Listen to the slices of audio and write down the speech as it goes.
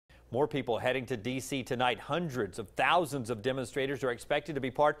More people heading to D.C. tonight. Hundreds of thousands of demonstrators are expected to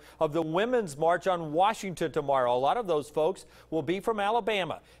be part of the Women's March on Washington tomorrow. A lot of those folks will be from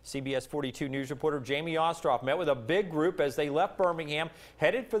Alabama. CBS 42 News reporter Jamie Ostroff met with a big group as they left Birmingham,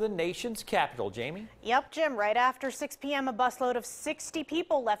 headed for the nation's capital. Jamie? Yep, Jim. Right after 6 p.m., a busload of 50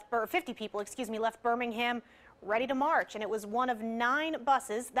 people left Birmingham, ready to march. And it was one of 9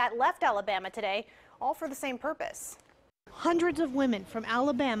 buses that left Alabama today, all for the same purpose. Hundreds of women from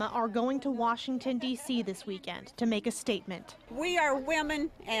Alabama are going to Washington, D.C. this weekend to make a statement. We are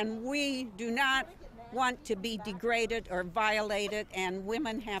women, and we do not want to be degraded or violated, and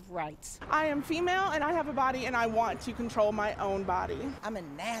women have rights. I am female, and I have a body, and I want to control my own body. I'm a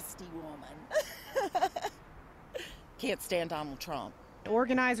nasty woman. Can't stand Donald Trump.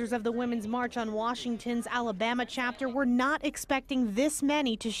 Organizers of the Women's March on Washington's Alabama chapter were not expecting this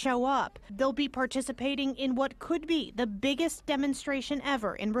many to show up. They'll be participating in what could be the biggest demonstration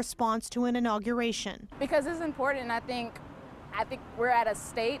ever in response to an inauguration. Because it's important, and I think we're at a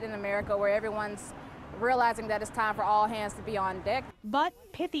state in America where everyone's realizing that it's time for all hands to be on deck. But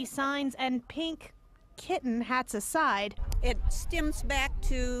pithy signs and pink kitten hats aside, it stems back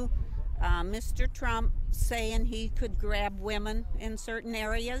to Mr. Trump saying he could grab women in certain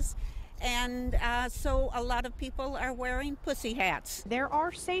areas, and so a lot of people are wearing pussy hats. There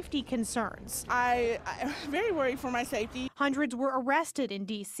are safety concerns. I'm very worried for my safety. Hundreds were arrested in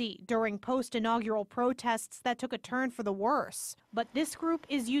D.C. during post-inaugural protests that took a turn for the worse. But this group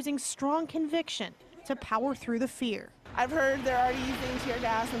is using strong conviction to power through the fear. I've heard they're already using tear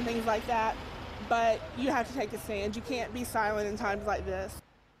gas and things like that, but you have to take a stand. You can't be silent in times like this.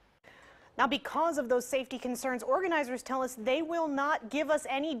 Now, because of those safety concerns, organizers tell us they will not give us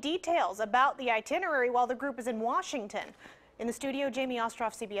any details about the itinerary while the group is in Washington. In the studio, Jamie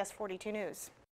Ostroff, CBS 42 News.